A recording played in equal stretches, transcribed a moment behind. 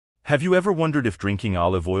Have you ever wondered if drinking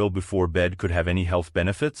olive oil before bed could have any health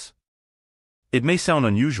benefits? It may sound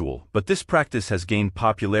unusual, but this practice has gained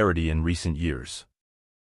popularity in recent years.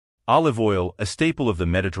 Olive oil, a staple of the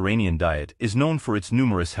Mediterranean diet, is known for its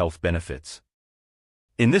numerous health benefits.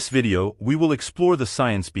 In this video, we will explore the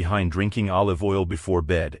science behind drinking olive oil before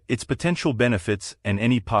bed, its potential benefits, and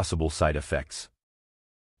any possible side effects.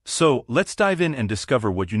 So, let's dive in and discover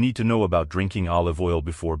what you need to know about drinking olive oil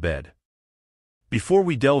before bed. Before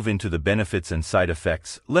we delve into the benefits and side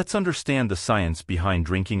effects, let's understand the science behind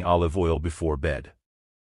drinking olive oil before bed.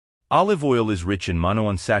 Olive oil is rich in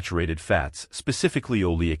monounsaturated fats, specifically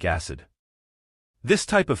oleic acid. This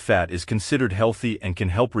type of fat is considered healthy and can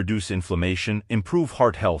help reduce inflammation, improve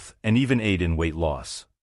heart health, and even aid in weight loss.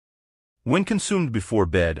 When consumed before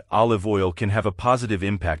bed, olive oil can have a positive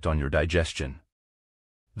impact on your digestion.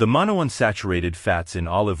 The monounsaturated fats in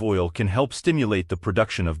olive oil can help stimulate the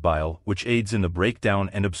production of bile, which aids in the breakdown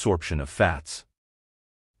and absorption of fats.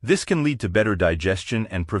 This can lead to better digestion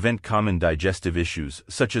and prevent common digestive issues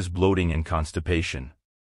such as bloating and constipation.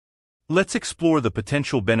 Let's explore the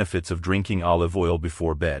potential benefits of drinking olive oil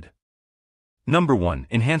before bed. Number 1.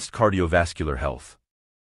 Enhanced cardiovascular health.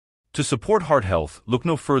 To support heart health, look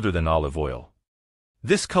no further than olive oil.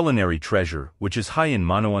 This culinary treasure, which is high in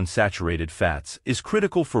monounsaturated fats, is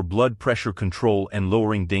critical for blood pressure control and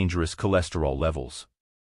lowering dangerous cholesterol levels.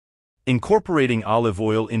 Incorporating olive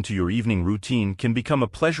oil into your evening routine can become a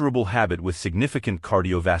pleasurable habit with significant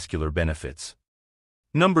cardiovascular benefits.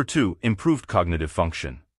 Number 2. Improved cognitive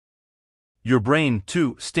function. Your brain,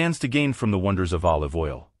 too, stands to gain from the wonders of olive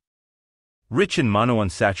oil. Rich in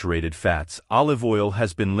monounsaturated fats, olive oil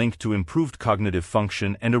has been linked to improved cognitive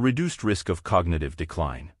function and a reduced risk of cognitive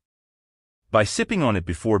decline. By sipping on it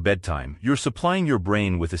before bedtime, you're supplying your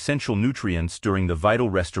brain with essential nutrients during the vital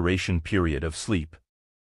restoration period of sleep.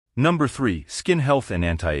 Number 3. Skin health and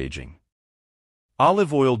anti-aging.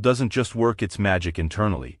 Olive oil doesn't just work its magic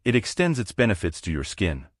internally, it extends its benefits to your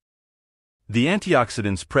skin. The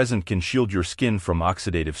antioxidants present can shield your skin from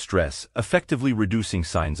oxidative stress, effectively reducing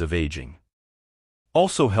signs of aging.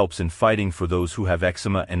 Also helps in fighting for those who have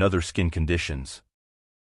eczema and other skin conditions.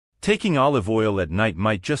 Taking olive oil at night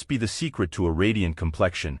might just be the secret to a radiant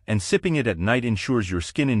complexion, and sipping it at night ensures your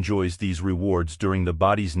skin enjoys these rewards during the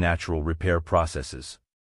body's natural repair processes.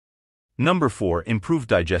 Number 4. Improved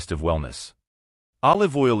digestive wellness.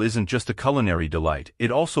 Olive oil isn't just a culinary delight, it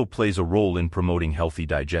also plays a role in promoting healthy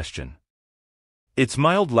digestion. Its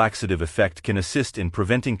mild laxative effect can assist in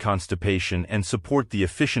preventing constipation and support the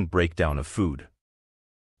efficient breakdown of food.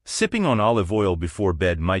 Sipping on olive oil before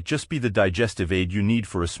bed might just be the digestive aid you need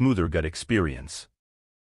for a smoother gut experience.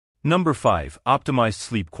 Number 5. Optimized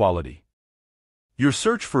sleep quality. Your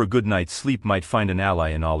search for a good night's sleep might find an ally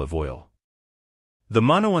in olive oil. The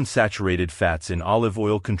monounsaturated fats in olive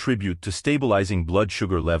oil contribute to stabilizing blood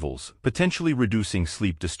sugar levels, potentially reducing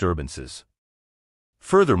sleep disturbances.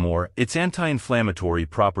 Furthermore, its anti-inflammatory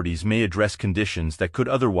properties may address conditions that could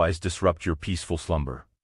otherwise disrupt your peaceful slumber.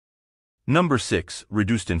 Number 6.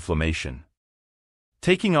 Reduced inflammation.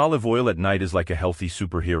 Taking olive oil at night is like a healthy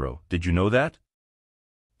superhero, did you know that?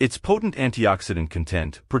 Its potent antioxidant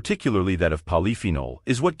content, particularly that of polyphenol,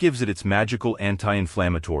 is what gives it its magical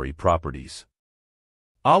anti-inflammatory properties.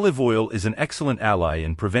 Olive oil is an excellent ally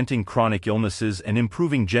in preventing chronic illnesses and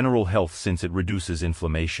improving general health since it reduces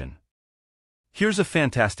inflammation. Here's a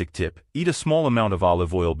fantastic tip: eat a small amount of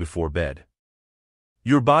olive oil before bed.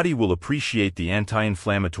 Your body will appreciate the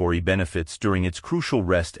anti-inflammatory benefits during its crucial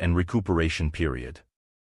rest and recuperation period.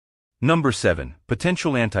 Number 7.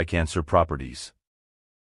 Potential anti-cancer properties.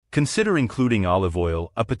 Consider including olive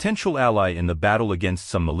oil, a potential ally in the battle against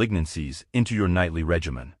some malignancies, into your nightly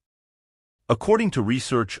regimen. According to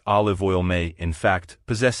research, olive oil may, in fact,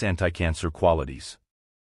 possess anti-cancer qualities.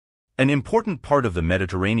 An important part of the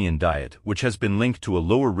Mediterranean diet, which has been linked to a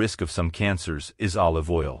lower risk of some cancers, is olive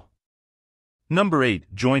oil. Number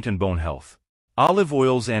 8. Joint and bone health. Olive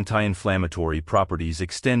oil's anti-inflammatory properties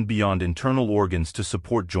extend beyond internal organs to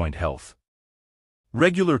support joint health.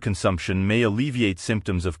 Regular consumption may alleviate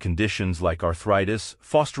symptoms of conditions like arthritis,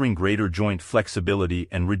 fostering greater joint flexibility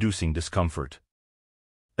and reducing discomfort.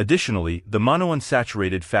 Additionally, the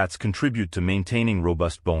monounsaturated fats contribute to maintaining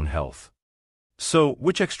robust bone health. So,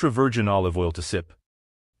 which extra virgin olive oil to sip?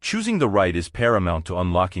 Choosing the right is paramount to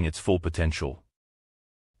unlocking its full potential.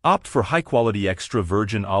 Opt for high-quality extra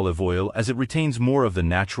virgin olive oil as it retains more of the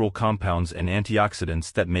natural compounds and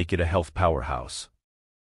antioxidants that make it a health powerhouse.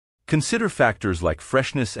 Consider factors like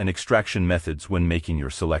freshness and extraction methods when making your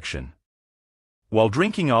selection. While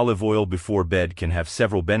drinking olive oil before bed can have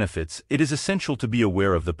several benefits, it is essential to be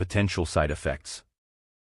aware of the potential side effects.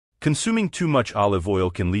 Consuming too much olive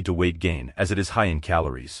oil can lead to weight gain as it is high in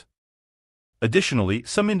calories. Additionally,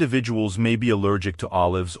 some individuals may be allergic to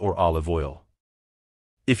olives or olive oil.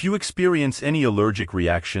 If you experience any allergic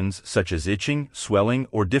reactions such as itching, swelling,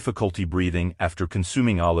 or difficulty breathing after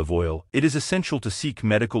consuming olive oil, it is essential to seek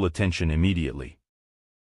medical attention immediately.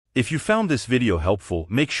 If you found this video helpful,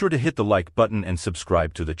 make sure to hit the like button and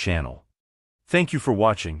subscribe to the channel. Thank you for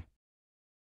watching.